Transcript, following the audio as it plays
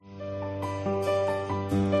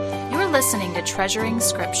listening to Treasuring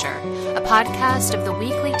Scripture, a podcast of the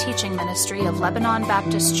weekly teaching ministry of Lebanon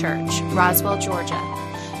Baptist Church, Roswell, Georgia.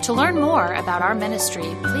 To learn more about our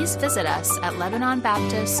ministry, please visit us at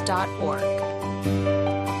LebanonBaptist.org.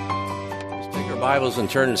 Let's take our Bibles and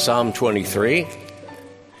turn to Psalm 23.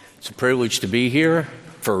 It's a privilege to be here,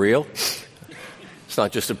 for real. It's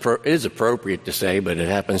not just it is appropriate to say, but it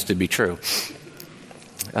happens to be true.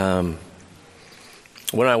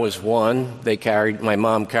 When I was one, my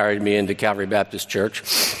mom carried me into Calvary Baptist Church,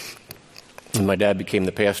 and my dad became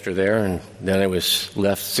the pastor there, and then I was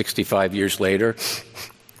left 65 years later.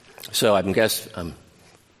 So I guess I'm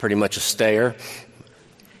pretty much a stayer.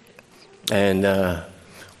 And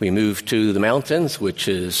we moved to the mountains, which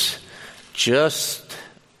is just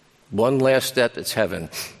one last step that's heaven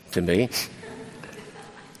to me.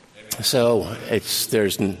 So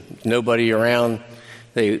there's nobody around.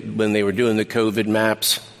 When they were doing the COVID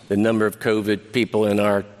maps, the number of COVID people in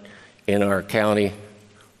our county,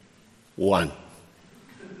 1.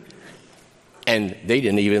 And they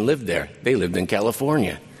didn't even live there. They lived in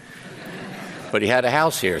California. But he had a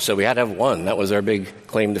house here, so we had to have 1. That was our big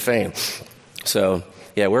claim to fame. So,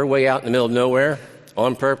 yeah, we're way out in the middle of nowhere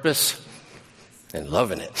on purpose and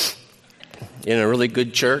loving it. In a really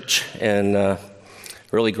good church and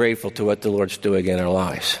really grateful to what the Lord's doing in our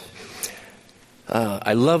lives.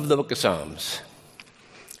 I love the book of Psalms.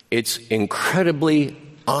 It's incredibly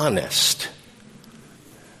honest.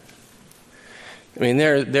 I mean,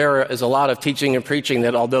 there is a lot of teaching and preaching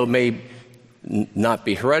that, although may not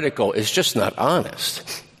be heretical, is just not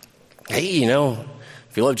honest. Hey,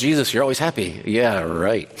 if you love Jesus, you're always happy. Yeah,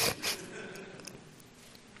 right.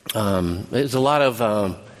 There's a lot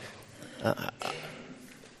of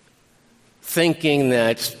thinking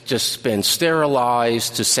that's just been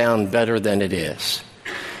sterilized to sound better than it is.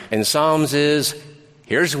 And Psalms is,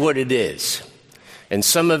 here's what it is. And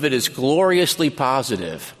some of it is gloriously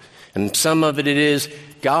positive. And some of it is,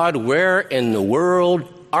 God, where in the world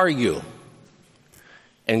are you?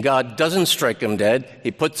 And God doesn't strike them dead.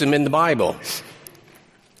 He puts them in the Bible.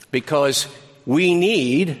 Because we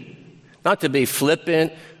need not to be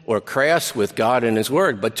flippant or crass with God and His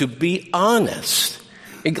Word, but to be honest.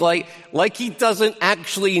 Like He doesn't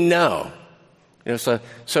actually know. So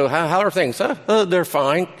how are things? They're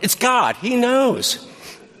fine. It's God. He knows.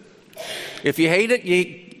 If you hate it,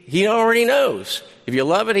 He already knows. If you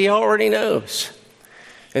love it, He already knows.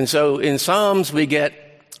 And so in Psalms, we get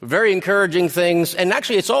very encouraging things. And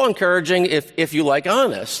actually, it's all encouraging if you like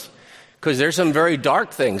honest. Because there's some very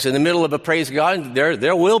dark things. In the middle of a praise God,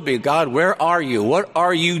 there will be, God, where are you? What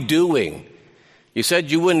are you doing? You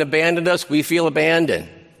said you wouldn't abandon us. We feel abandoned.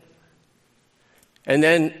 And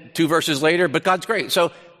then 2 verses later, but God's great.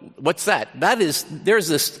 So what's that? There's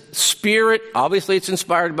this spirit, obviously it's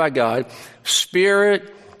inspired by God,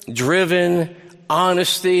 spirit-driven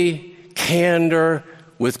honesty, candor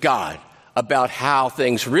with God about how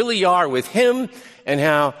things really are with Him and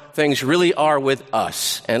how things really are with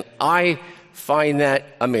us. And I find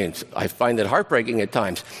that heartbreaking at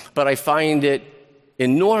times, but I find it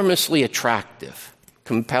enormously attractive,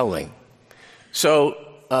 compelling. So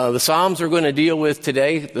the Psalms we're going to deal with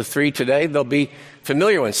today, the 3 today, they'll be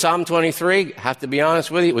familiar ones. Psalm 23, I have to be honest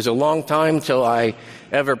with you, it was a long time till I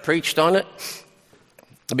ever preached on it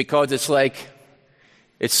because it's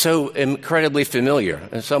so incredibly familiar.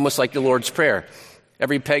 It's almost like the Lord's Prayer.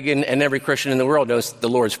 Every pagan and every Christian in the world knows the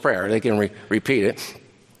Lord's Prayer. They can repeat it.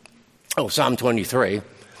 Oh, Psalm 23.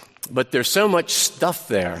 But there's so much stuff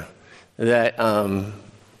there that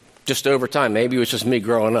just over time, maybe it was just me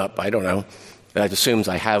growing up, I don't know. That assumes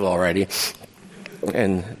I have already,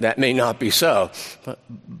 and that may not be so.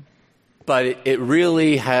 But it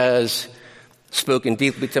really has spoken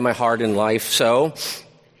deeply to my heart and life. So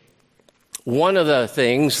one of the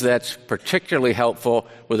things that's particularly helpful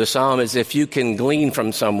with a psalm is if you can glean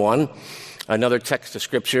from someone, another text of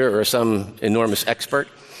Scripture or some enormous expert,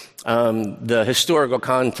 the historical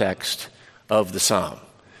context of the psalm.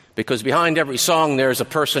 Because behind every song, there's a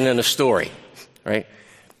person and a story, right?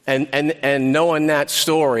 And knowing that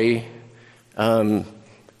story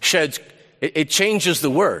it changes the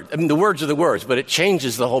word. I mean, the words are the words, but it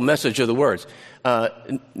changes the whole message of the words.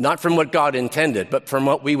 Not from what God intended, but from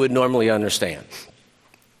what we would normally understand.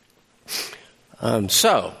 Let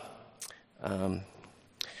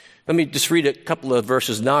me just read a couple of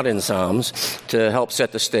verses not in Psalms to help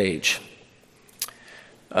set the stage.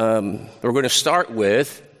 We're going to start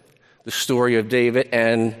with the story of David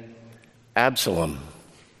and Absalom.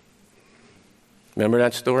 Remember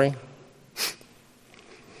that story?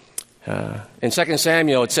 In 2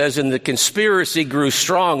 Samuel, it says, "And the conspiracy grew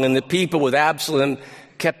strong, and the people with Absalom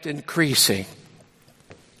kept increasing."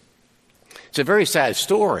 It's a very sad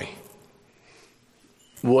story.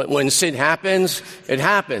 When sin happens, it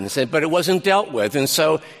happens, but it wasn't dealt with, and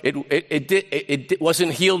so it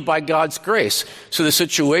wasn't healed by God's grace. So the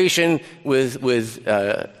situation with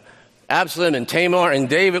Absalom and Tamar and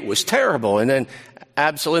David was terrible, and then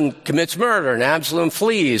Absalom commits murder, and Absalom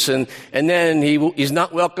flees, and then he's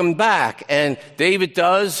not welcomed back, and David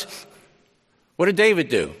does. What did David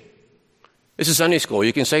do? This is Sunday school.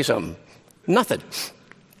 You can say something. Nothing.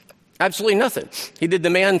 Absolutely nothing. He did the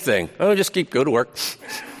man thing. Oh, just go to work.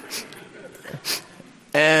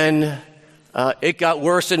 And it got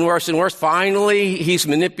worse and worse and worse. Finally, he's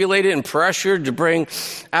manipulated and pressured to bring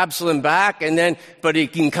Absalom back. But he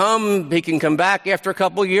can come back after a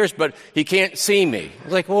couple of years, but he can't see me.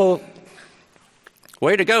 It's like, well,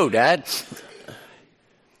 way to go, Dad.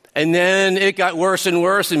 And then it got worse and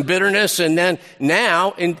worse in bitterness. And then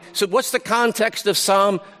so what's the context of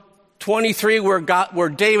Psalm 23 where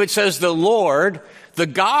David says, the Lord, the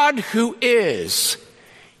God who is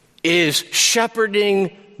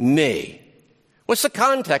shepherding me. What's the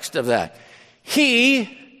context of that?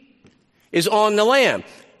 He is on the lam.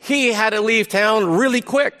 He had to leave town really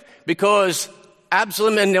quick because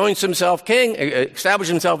Absalom anoints himself king, establishes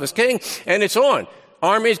himself as king, and it's on.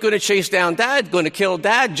 Army's going to chase down Dad, going to kill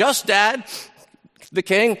Dad, just Dad, the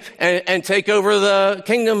king, and take over the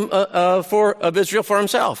kingdom of Israel for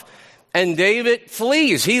himself. And David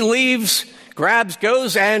flees. He leaves,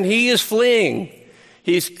 goes, and he is fleeing.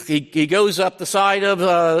 He goes up the side of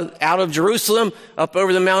out of Jerusalem, up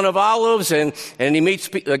over the Mount of Olives, and he meets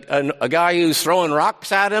a guy who's throwing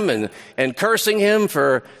rocks at him and cursing him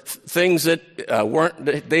for things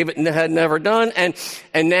that David had never done.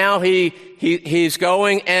 And now he's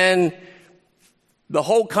going, and the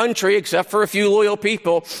whole country, except for a few loyal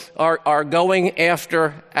people, are going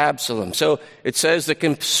after Absalom. So it says the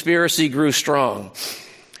conspiracy grew strong.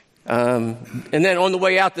 And then on the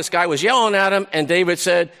way out, this guy was yelling at him, and David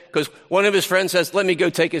said, because one of his friends says, let me go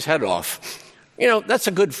take his head off. That's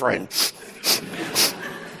a good friend.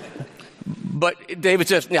 But David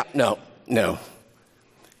says, no. And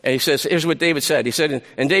he says, here's what David said. He said,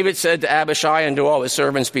 and David said to Abishai and to all his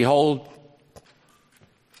servants, behold,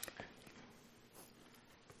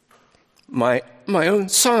 my own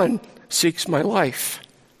son seeks my life.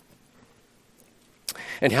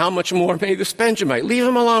 And how much more may this Benjamite? Leave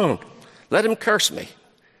him alone. Let him curse me,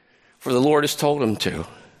 for the Lord has told him to.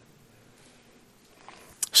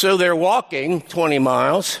 So they're walking 20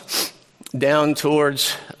 miles down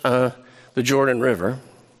towards the Jordan River.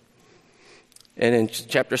 And in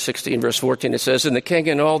chapter 16, verse 14, it says, and the king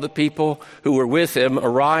and all the people who were with him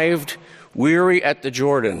arrived weary at the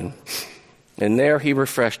Jordan. And there he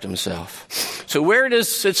refreshed himself. So where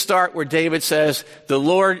does it start where David says, the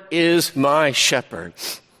Lord is my shepherd?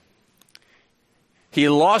 He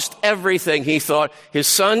lost everything. He thought his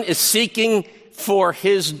son is seeking for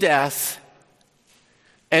his death.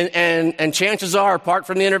 And chances are, apart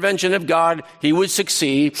from the intervention of God, he would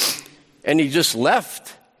succeed. And he just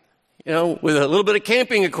left, with a little bit of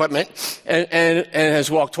camping equipment and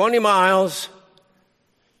has walked 20 miles.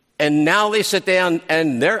 And now they sit down,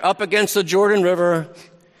 and they're up against the Jordan River,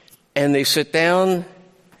 and they sit down,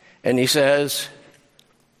 and he says,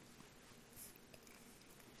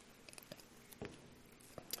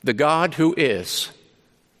 the God who is,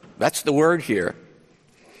 that's the word here.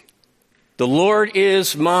 The Lord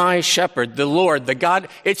is my shepherd. The Lord, the God,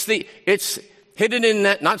 it's hidden in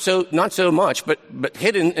that, not so much, but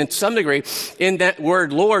hidden in some degree in that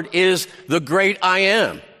word Lord is the great I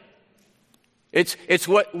am. It's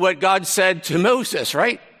what God said to Moses,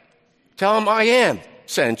 right? Tell him I am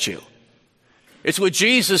sent you. It's what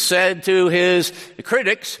Jesus said to his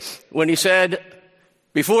critics when he said,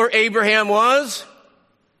 before Abraham was,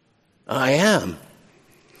 I am.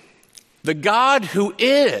 The God who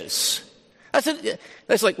is.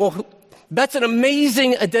 That's like, well, that's an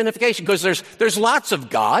amazing identification because there's lots of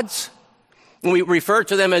gods. And we refer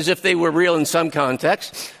to them as if they were real in some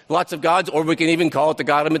context. Lots of gods, or we can even call it the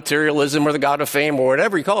God of materialism or the God of fame or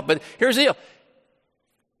whatever you call it. But here's the deal.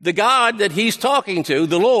 The God that he's talking to,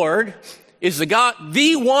 the Lord, is the God,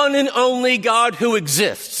 the one and only God who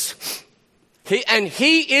exists.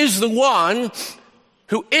 He is the one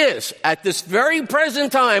who is, at this very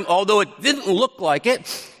present time, although it didn't look like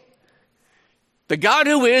it, the God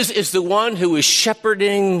who is the one who is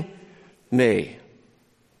shepherding me.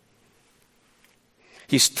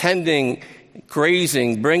 He's tending,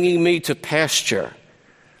 grazing, bringing me to pasture.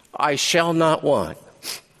 I shall not want.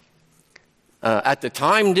 At the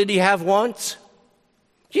time, did he have wants?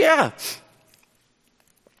 Yeah.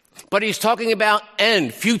 But he's talking about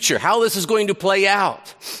future, how this is going to play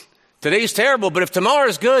out. Today's terrible, but if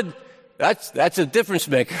tomorrow's good, That's a difference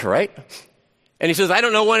maker, right? And he says, I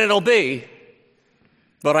don't know when it'll be,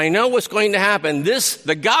 but I know what's going to happen.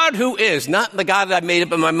 The God who is, not the God that I made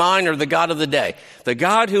up in my mind or the God of the day. The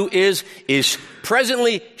God who is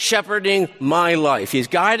presently shepherding my life. He's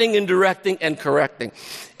guiding and directing and correcting.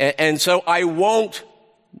 And so I won't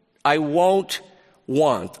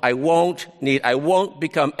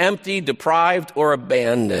become empty, deprived, or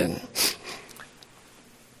abandoned.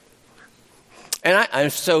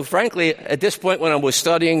 And so frankly, at this point when I was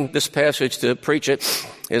studying this passage to preach it,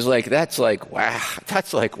 that's like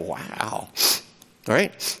wow.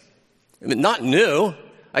 Right? I mean, not new.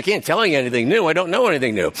 I can't tell you anything new. I don't know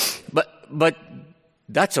anything new. But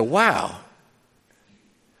that's a wow.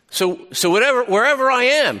 So wherever I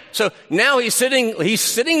am. So now he's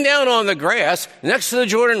sitting down on the grass next to the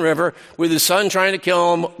Jordan River with his son trying to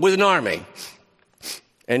kill him with an army.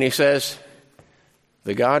 And he says,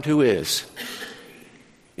 the God who is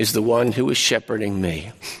the one who is shepherding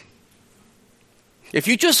me. If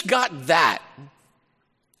you just got that,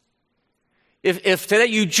 if today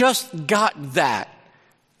you just got that,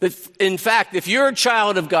 in fact, if you're a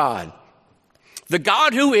child of God, the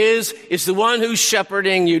God who is the one who's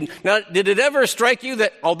shepherding you. Now, did it ever strike you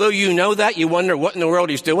that although you know that, you wonder what in the world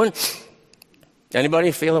he's doing?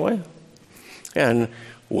 Anybody feel that way? And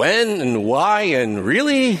when and why and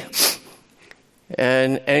really?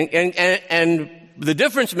 And the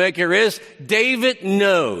difference maker is David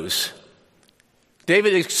knows.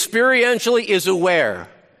 David experientially is aware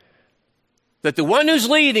that the one who's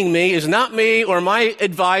leading me is not me or my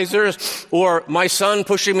advisors or my son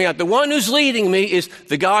pushing me out. The one who's leading me is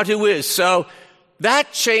the God who is. So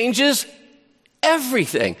that changes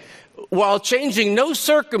everything. While changing no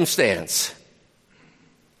circumstance,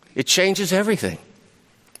 it changes everything.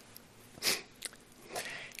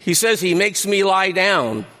 He says he makes me lie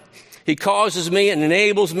down. He causes me and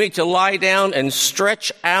enables me to lie down and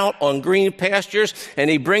stretch out on green pastures, and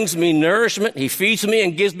he brings me nourishment. He feeds me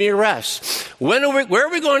and gives me rest. Where are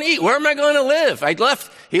we going to eat? Where am I going to live?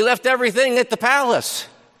 He left everything at the palace.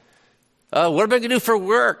 What am I going to do for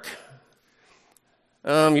work?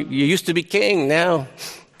 You used to be king. Now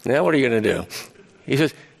what are you going to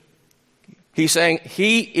do? He's saying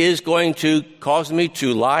he is going to cause me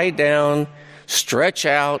to lie down, stretch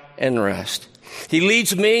out, and rest. He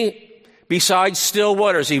leads me beside still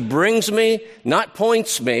waters. He brings me, not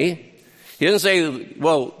points me. He doesn't say,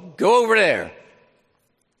 well, go over there.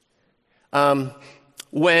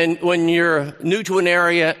 When you're new to an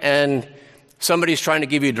area and somebody's trying to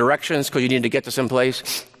give you directions because you need to get to some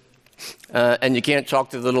place, and you can't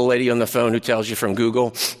talk to the little lady on the phone who tells you from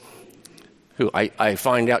Google, who I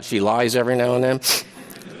find out she lies every now and then.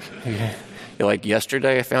 Like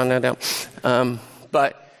yesterday I found that out.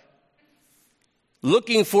 But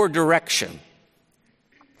looking for direction.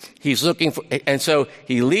 He's looking for, and so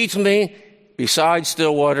he leads me beside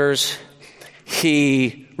still waters.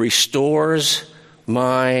 He restores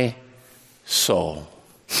my soul.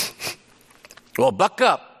 Well, buck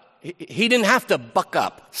up. He didn't have to buck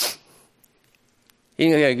up.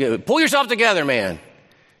 Pull yourself together, man.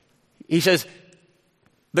 He says,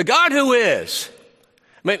 the God who is.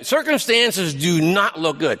 I mean, circumstances do not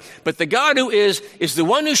look good, but the God who is the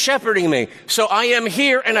one who's shepherding me. So I am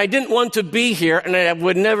here, and I didn't want to be here, and I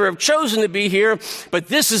would never have chosen to be here, but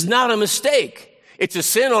this is not a mistake. It's a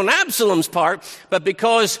sin on Absalom's part, but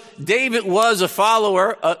because David was a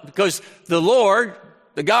follower, because the Lord,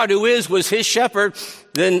 the God who is, was his shepherd,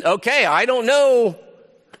 then okay, I don't know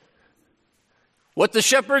what the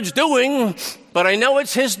shepherd's doing, but I know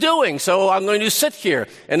it's his doing, so I'm going to sit here,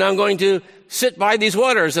 and I'm going to sit by these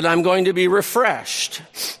waters, and I'm going to be refreshed.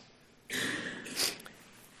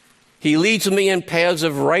 He leads me in paths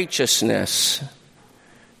of righteousness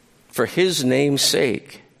for his name's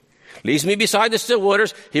sake. Leads me beside the still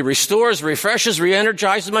waters. He restores, refreshes,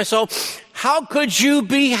 re-energizes my soul. How could you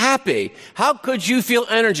be happy? How could you feel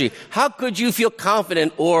energy? How could you feel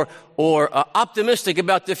confident or optimistic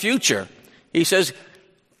about the future? He says,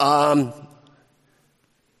 the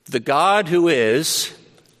God who is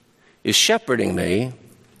shepherding me,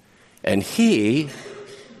 and he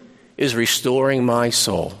is restoring my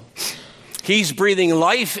soul. He's breathing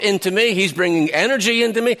life into me. He's bringing energy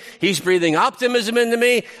into me. He's breathing optimism into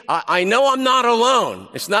me. I know I'm not alone.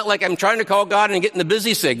 It's not like I'm trying to call God and getting the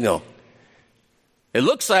busy signal. It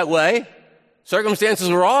looks that way. Circumstances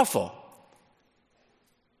were awful.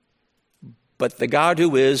 But the God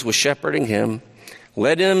who is was shepherding him,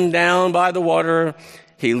 led him down by the water.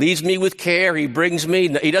 He leads me with care. He brings me.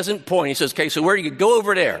 He doesn't point. He says, okay, so where do you go?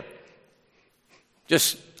 Over there.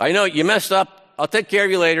 I know you messed up. I'll take care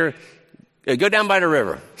of you later. Go down by the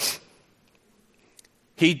river.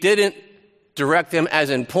 He didn't direct him as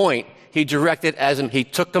in point. He directed as in he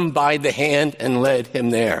took him by the hand and led him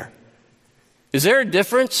there. Is there a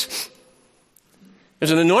difference?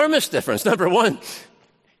 There's an enormous difference. Number one,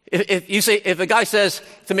 if a guy says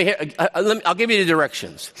to me, I'll give you the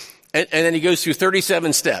directions, and then he goes through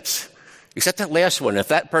 37 steps, except that last one. If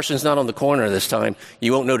that person's not on the corner this time,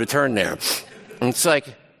 you won't know to turn there. And it's like,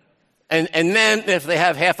 and then if they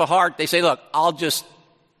have half a heart, they say, look, I'll just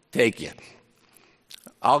take you.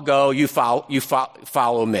 I'll go, you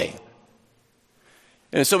follow me.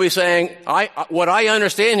 And so he's saying, what I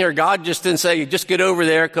understand here, God just didn't say, just get over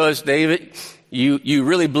there because David, you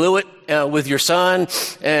really blew it with your son,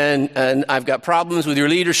 and I've got problems with your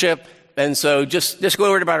leadership, and so just go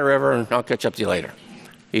over to by the river and I'll catch up to you later.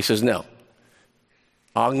 He says, no.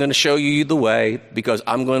 I'm going to show you the way because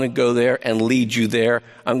I'm going to go there and lead you there.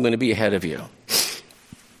 I'm going to be ahead of you.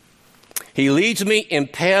 He leads me in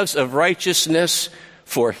paths of righteousness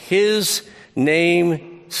for his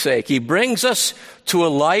name's sake. He brings us to a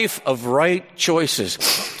life of right choices.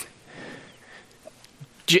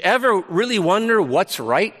 Do you ever really wonder what's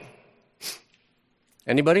right?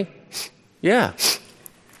 Anybody? Yeah.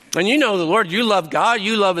 And you know the Lord, you love God,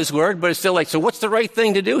 you love his word, but it's still like, so what's the right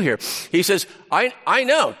thing to do here? He says, I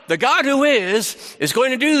know. The God who is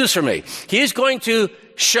going to do this for me. He is going to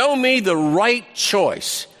show me the right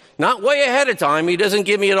choice. Not way ahead of time. He doesn't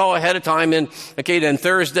give me it all ahead of time. And then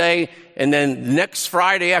Thursday, and then next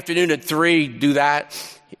Friday afternoon at 3, do that.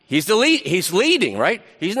 He's leading, right?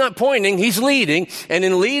 He's not pointing, he's leading. And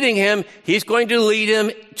in leading him, he's going to lead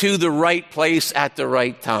him to the right place at the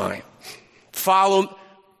right time. Follow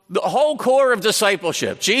the whole core of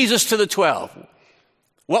discipleship. Jesus to the 12.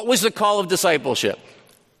 What was the call of discipleship?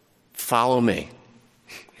 Follow me.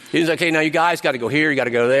 He's like, okay, now you guys got to go here, you got to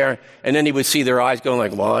go there. And then he would see their eyes going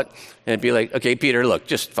like, what? And it'd be like, okay, Peter, look,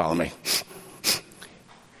 just follow me.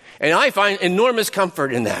 And I find enormous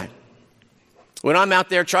comfort in that. When I'm out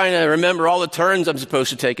there trying to remember all the turns I'm supposed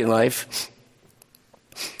to take in life,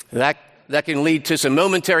 that can lead to some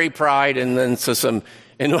momentary pride and then to some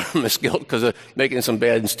enormous guilt because of making some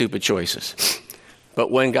bad and stupid choices.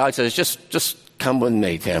 But when God says, just come with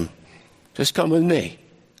me, Tim. Just come with me.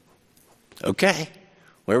 Okay.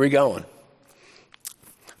 Where are we going?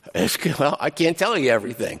 Well, I can't tell you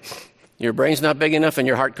everything. Your brain's not big enough and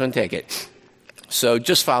your heart couldn't take it. So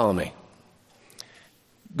just follow me.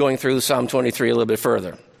 Going through Psalm 23 a little bit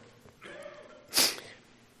further.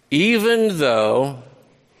 Even though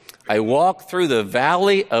I walk through the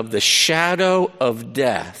valley of the shadow of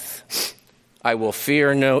death, I will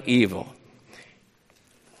fear no evil.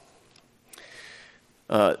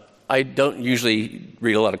 I don't usually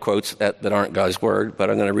read a lot of quotes that aren't God's word, but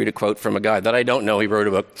I'm going to read a quote from a guy that I don't know. He wrote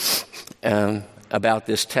a book about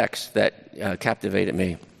this text that captivated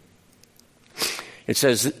me. It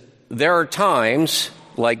says, there are times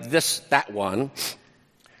like that one,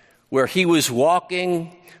 where he was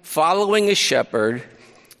walking, following a shepherd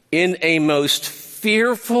in a most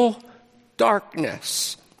fearful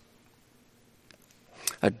darkness.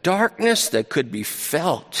 A darkness that could be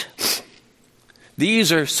felt.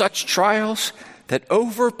 These are such trials that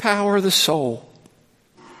overpower the soul,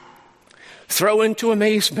 throw into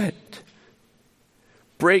amazement,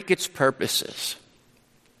 break its purposes.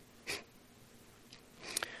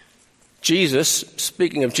 Jesus,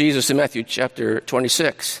 speaking of Jesus in Matthew chapter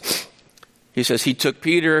 26, he says he took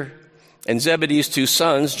Peter and Zebedee's 2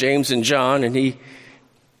 sons, James and John, and he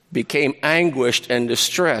became anguished and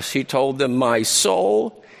distressed. He told them, my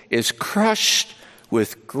soul is crushed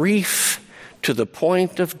with grief to the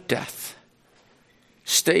point of death.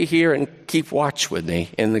 Stay here and keep watch with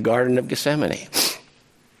me in the Garden of Gethsemane.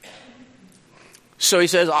 So he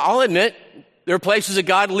says, I'll admit there are places that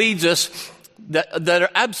God leads us that are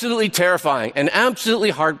absolutely terrifying and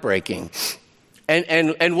absolutely heartbreaking.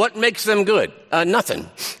 And what makes them good? Nothing.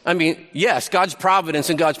 I mean, yes, God's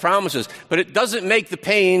providence and God's promises, but it doesn't make the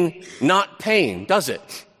pain not pain, does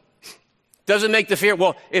it? Doesn't make the fear,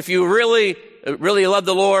 well, if you really love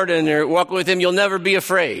the Lord and you're walking with him, you'll never be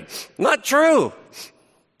afraid. Not true.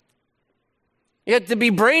 You have to be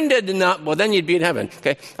brain dead to not, well, then you'd be in heaven,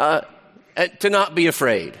 okay? To not be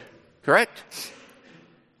afraid, correct?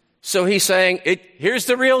 So he's saying, here's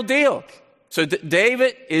the real deal. So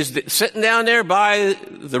David is sitting down there by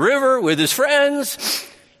the river with his friends,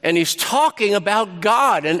 and he's talking about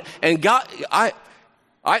God. And God,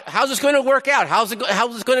 how's this going to work out? How's it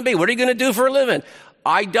going to be? What are you going to do for a living?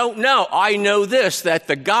 I don't know. I know this, that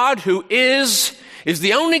the God who is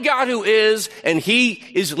the only God who is, and he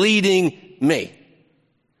is leading me.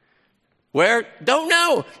 Where? Don't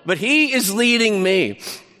know. But he is leading me.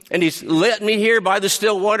 And he's led me here by the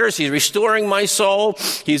still waters. He's restoring my soul.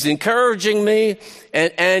 He's encouraging me.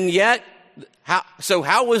 And yet,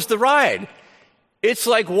 how was the ride? It's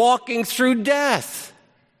like walking through death.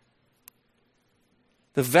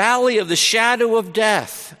 The valley of the shadow of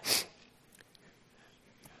death.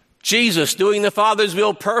 Jesus doing the Father's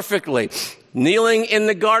will perfectly, kneeling in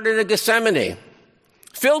the Garden of Gethsemane,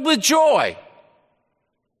 filled with joy.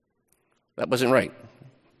 That wasn't right.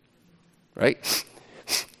 Right?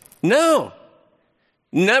 No.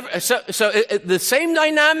 Never. So the same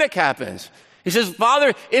dynamic happens. He says,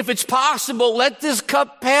 Father, if it's possible, let this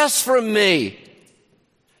cup pass from me.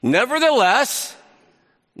 Nevertheless,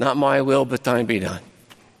 not my will, but thine be done.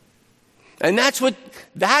 And that's what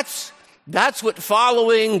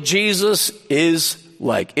following Jesus is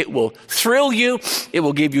like. It will thrill you. It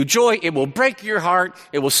will give you joy. It will break your heart.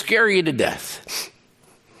 It will scare you to death.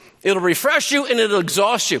 It'll refresh you and it'll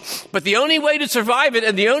exhaust you. But the only way to survive it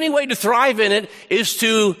and the only way to thrive in it is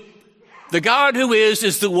to the God who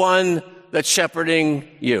is the one that's shepherding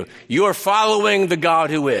you. You're following the God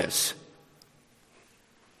who is.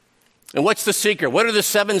 And what's the secret? What are the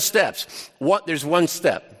 7 steps? There's one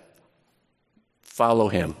step. Follow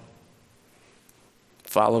him.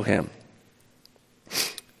 Follow him.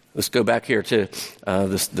 Let's go back here to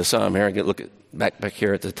the psalm here and look back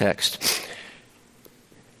here at the text.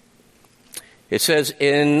 It says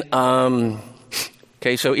so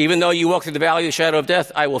even though you walk through the valley of the shadow of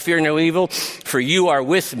death, I will fear no evil, for you are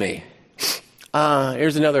with me.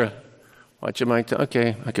 Here's another. Watch your mic.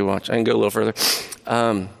 Okay, I can watch. I can go a little further.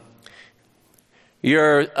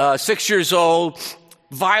 You're 6 years old,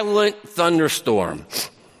 violent thunderstorm.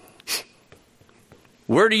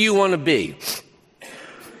 Where do you want to be?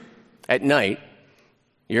 At night,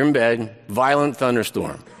 you're in bed, violent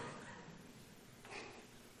thunderstorm.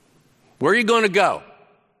 Where are you going to go?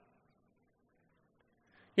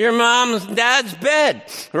 Your mom's and dad's bed,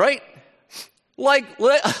 right? Like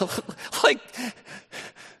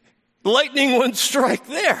lightning wouldn't strike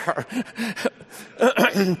there.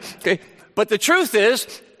 Okay, but the truth is,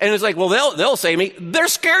 and it's like, well, they'll say to me, they're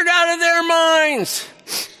scared out of their minds.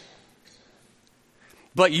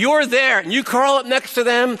 But you're there, and you curl up next to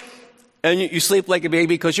them, and you sleep like a baby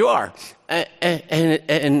because you are.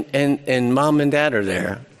 And mom and dad are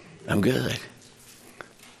there. I'm good.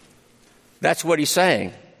 That's what he's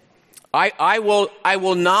saying. I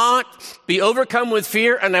will not be overcome with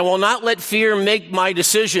fear, and I will not let fear make my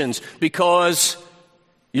decisions because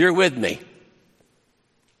you're with me.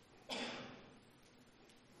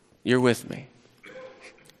 You're with me.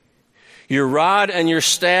 Your rod and your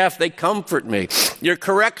staff, they comfort me. Your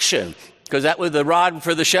correction, because that was the rod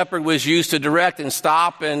for the shepherd was used to direct and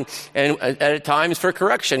stop and at times for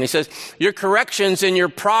correction. He says, your corrections and your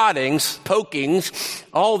proddings, pokings,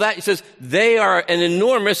 all that, he says, they are an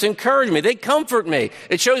enormous encouragement. They comfort me.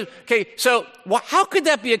 It shows, okay, so how could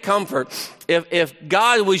that be a comfort if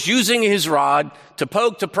God was using his rod to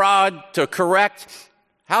poke, to prod, to correct?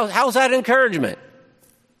 How's that encouragement?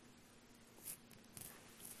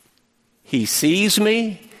 He sees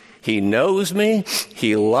me. He knows me.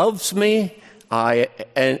 He loves me.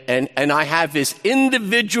 And I have his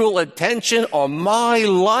individual attention on my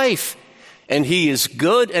life. And he is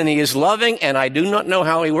good and he is loving. And I do not know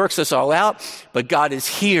how he works this all out, but God is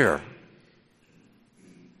here.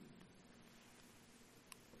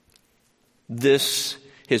 His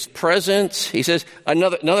presence, he says,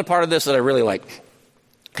 another part of this that I really like.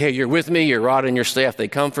 Okay, you're with me, your rod and your staff, they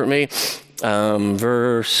comfort me.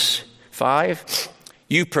 Verse 5.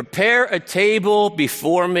 You prepare a table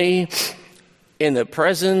before me in the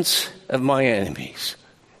presence of my enemies.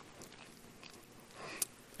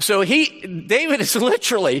 So David is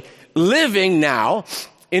literally living now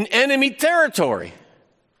in enemy territory.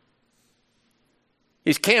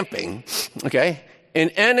 He's camping, okay, in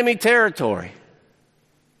enemy territory.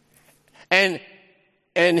 And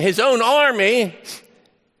his own army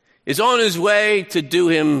is on his way to do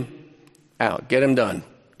him out, get him done,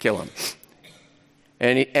 kill him.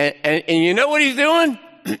 And you know what he's doing?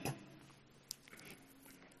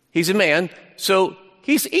 He's a man, so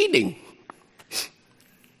he's eating.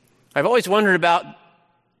 I've always wondered about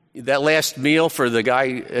that last meal for the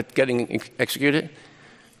guy getting executed.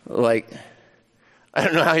 Like, I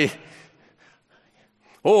don't know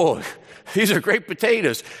how these are great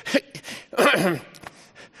potatoes.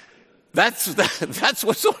 That's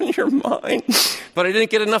what's on your mind. But I didn't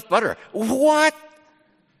get enough butter. What?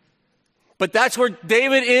 But that's where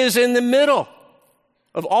David is in the middle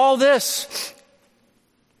of all this.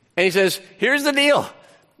 And he says, here's the deal.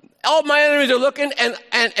 All my enemies are looking,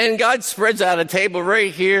 and God spreads out a table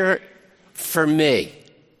right here for me.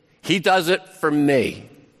 He does it for me.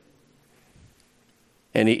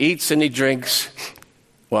 and he eats and he drinks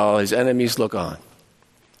while his enemies look on.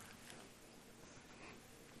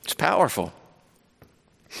 It's powerful.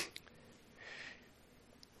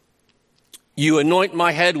 You anoint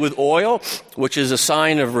my head with oil, which is a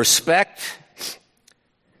sign of respect.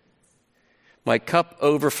 My cup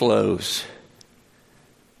overflows.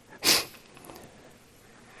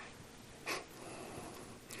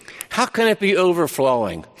 How can it be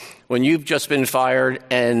overflowing when you've just been fired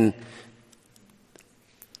and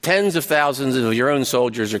tens of thousands of your own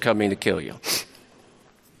soldiers are coming to kill you?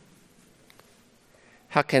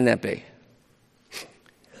 How can that be?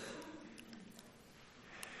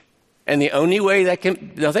 And the only way that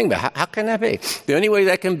can, now think about it, how can that be? The only way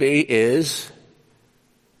that can be is,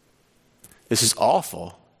 this is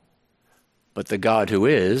awful, but the God who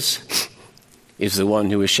is the one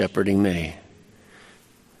who is shepherding me.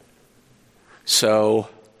 So,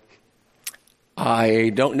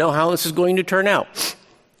 I don't know how this is going to turn out.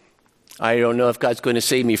 I don't know if God's going to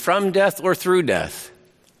save me from death or through death.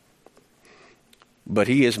 But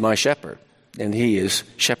he is my shepherd, and he is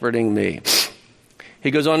shepherding me. He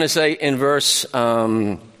goes on to say in verse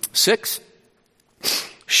 6,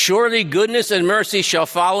 surely goodness and mercy shall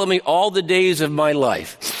follow me all the days of my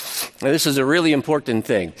life. Now, this is a really important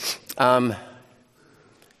thing.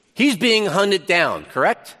 He's being hunted down,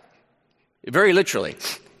 correct? Very literally.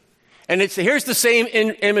 And here's the same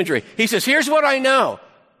imagery. He says, here's what I know.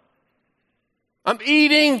 I'm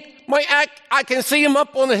eating. I can see him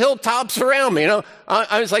up on the hilltops around me. You know,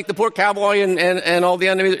 I was like the poor cowboy and all the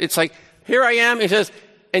enemies. It's like, here I am. He says,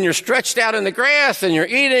 and you're stretched out in the grass and you're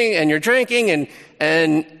eating and you're drinking.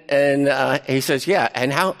 And he says, yeah.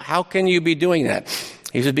 And how can you be doing that?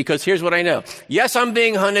 He says, because here's what I know. Yes, I'm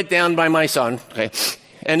being hunted down by my son, okay,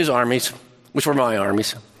 and his armies, which were my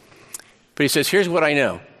armies. But he says, here's what I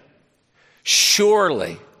know.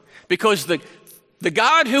 Surely, because the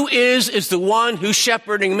God who is the one who's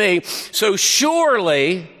shepherding me. So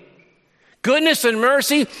surely, goodness and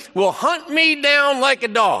mercy will hunt me down like a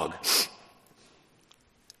dog.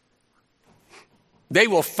 They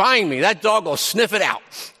will find me. That dog will sniff it out.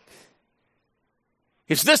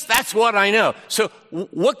 That's what I know. So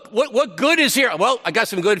what good is here? Well, I got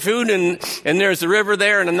some good food and there's the river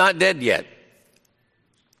there and I'm not dead yet.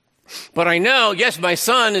 But I know, yes, my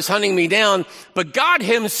son is hunting me down, but God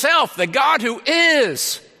himself, the God who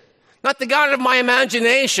is, not the God of my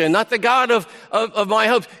imagination, not the God of my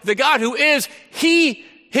hopes, the God who is,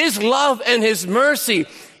 his love and his mercy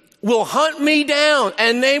will hunt me down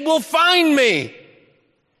and they will find me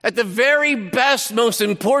at the very best, most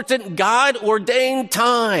important God-ordained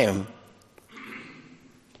time.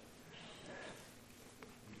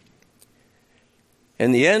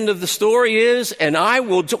 And the end of the story is, and I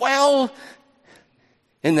will dwell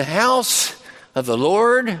in the house of the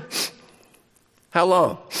Lord. How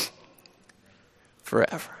long?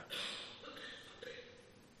 Forever.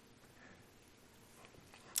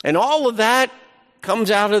 And all of that comes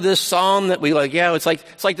out of this psalm that we like, yeah, it's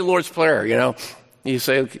like the Lord's Prayer, you know. You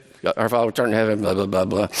say, our Father which art in heaven, blah, blah, blah,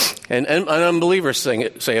 blah. And unbelievers say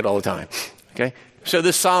it all the time. Okay? So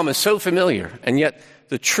this psalm is so familiar, and yet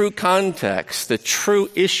the true context, the true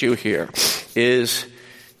issue here is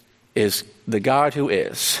the God who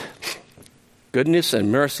is. Goodness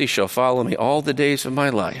and mercy shall follow me all the days of my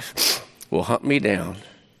life, will hunt me down,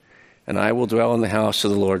 and I will dwell in the house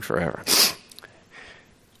of the Lord forever.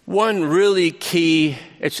 One really key,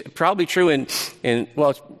 it's probably true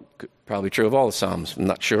it's probably true of all the Psalms, I'm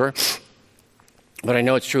not sure. But I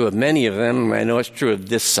know it's true of many of them, I know it's true of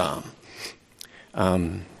this psalm.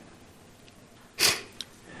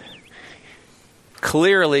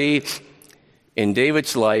 Clearly, in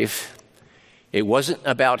David's life, it wasn't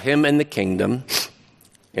about him and the kingdom.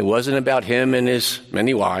 It wasn't about him and his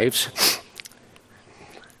many wives.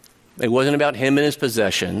 It wasn't about him and his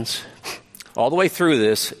possessions. All the way through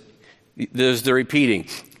this, there's the repeating,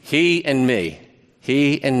 he and me,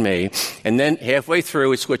 he and me. And then halfway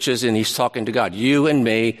through, it switches and he's talking to God. You and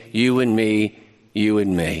me, you and me, you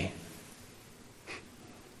and me.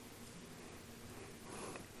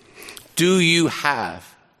 Do you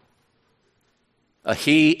have a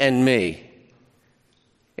he and me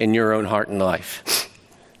in your own heart and life?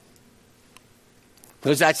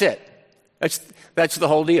 Because that's it. That's the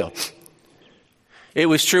whole deal. It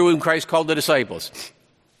was true when Christ called the disciples.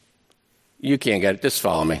 You can't get it. Just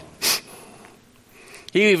follow me.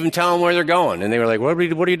 He even tell them where they're going. And they were like, what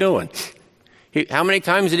are you doing? How many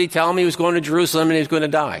times did he tell them he was going to Jerusalem and he was going to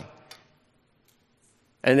die?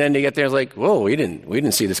 And then they get there, it's like, whoa, we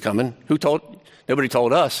didn't see this coming. Nobody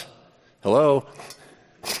told us. Hello?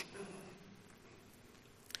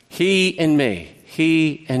 He and me.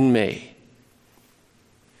 He and me.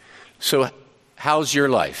 So how's your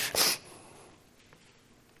life?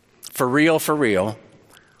 For real,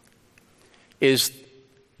 is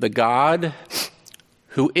the God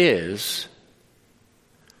who is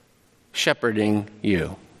shepherding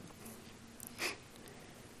you?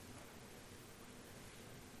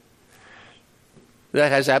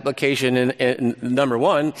 That has application in number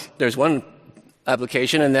one. There's one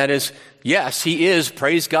application, and that is, yes, he is.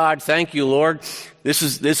 Praise God. Thank you, Lord. This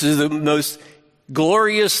is the most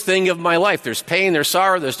glorious thing of my life. There's pain, there's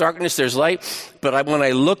sorrow, there's darkness, there's light. But when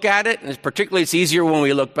I look at it, and particularly it's easier when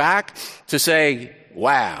we look back to say,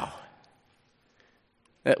 wow,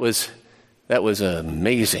 that was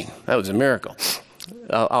amazing. That was a miracle.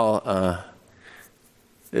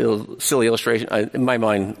 Silly illustration. In my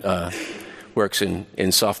mind, works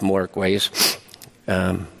in sophomoric ways,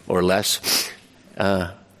 or less.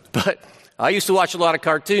 But I used to watch a lot of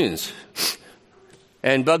cartoons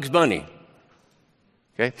and Bugs Bunny.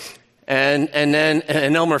 Okay? And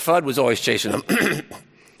Elmer Fudd was always chasing them.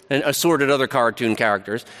 And assorted other cartoon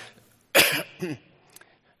characters.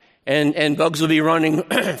 and Bugs would be running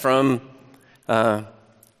from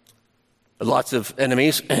lots of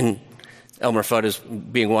enemies, and Elmer Fudd is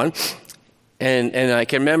being one. And I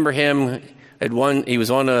can remember him he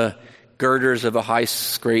was on a girders of a high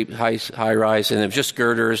rise, and it was just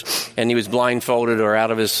girders, and he was blindfolded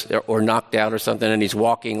or knocked out or something, and he's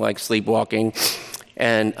walking like sleepwalking,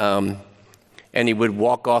 and he would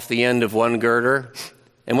walk off the end of one girder,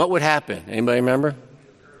 and what would happen? Anybody remember?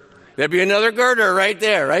 There'd be another girder right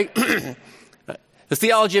there, right? The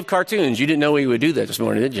theology of cartoons. You didn't know he would do that this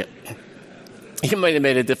morning, did you? You might have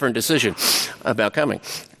made a different decision about coming.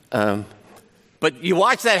 But you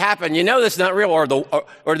watch that happen, you know that's not real. Or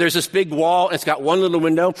there's this big wall, and it's got one little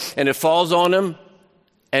window, and it falls on him,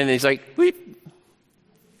 and he's like, weep.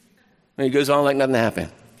 And he goes on like nothing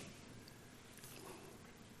happened.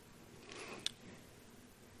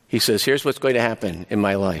 He says, here's what's going to happen in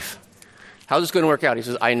my life. How's this going to work out? He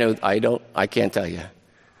says, I can't tell you.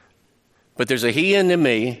 But there's a he in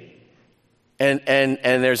me, and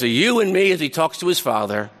there's a you in me as he talks to his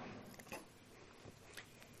Father.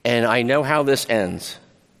 And I know how this ends.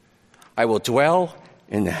 I will dwell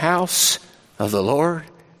in the house of the Lord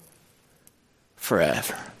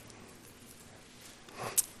forever.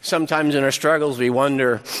 Sometimes in our struggles we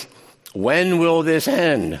wonder, when will this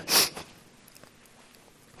end?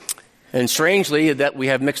 And strangely, that we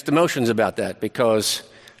have mixed emotions about that, because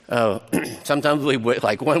sometimes we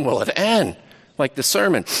like, when will it end? Like the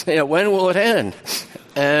sermon, when will it end?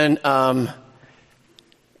 And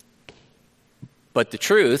but the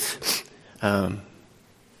truth, it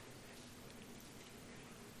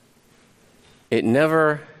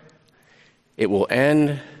will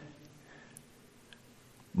end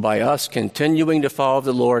by us continuing to follow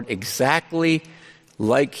the Lord exactly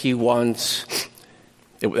like he wants.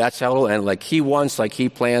 That's how it'll end, like he wants, like he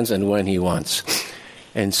plans, and when he wants.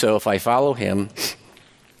 And so if I follow him,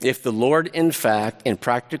 if the Lord, in fact, in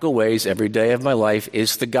practical ways, every day of my life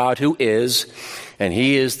is the God who is, and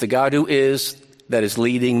he is the God who is that is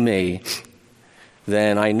leading me,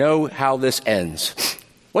 then I know how this ends.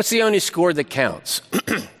 What's the only score that counts?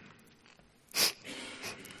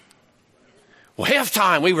 Well,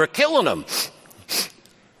 halftime, we were killing them.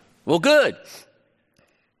 Well, good.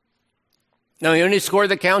 No, the only score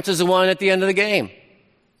that counts is the one at the end of the game.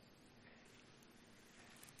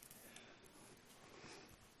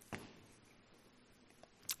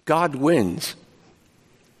 God wins.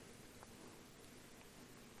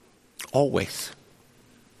 Always.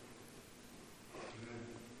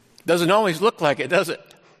 Doesn't always look like it, does it?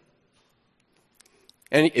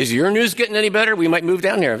 And is your news getting any better? We might move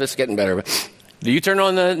down here if it's getting better. But do you turn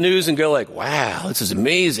on the news and go like, wow, this is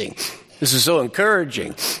amazing. This is so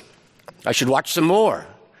encouraging. I should watch some more.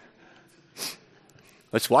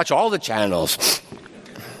 Let's watch all the channels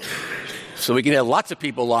so we can have lots of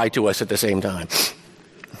people lie to us at the same time.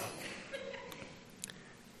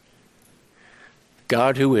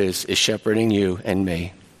 God who is shepherding you and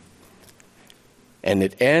me. And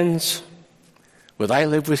it ends with I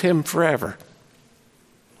live with him forever.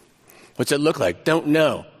 What's it look like? Don't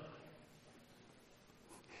know.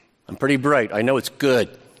 I'm pretty bright. I know it's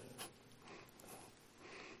good.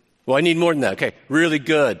 Well, I need more than that. Okay, really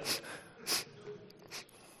good.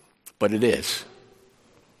 But it is.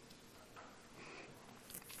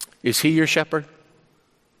 Is he your shepherd?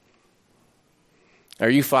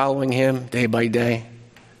 Are you following him day by day?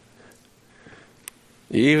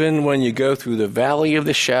 Even when you go through the valley of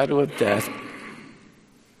the shadow of death,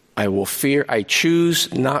 I will fear. I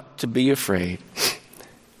choose not to be afraid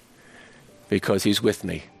because he's with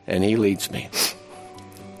me and he leads me.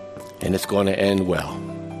 And it's going to end well.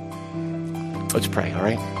 Let's pray, all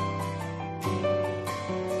right?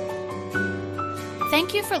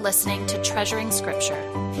 Thank you for listening to Treasuring Scripture.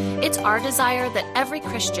 It's our desire that every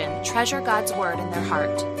Christian treasure God's Word in their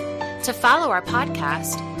heart. To follow our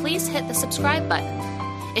podcast, please hit the subscribe button.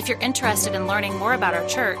 If you're interested in learning more about our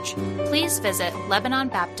church, please visit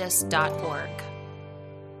LebanonBaptist.org.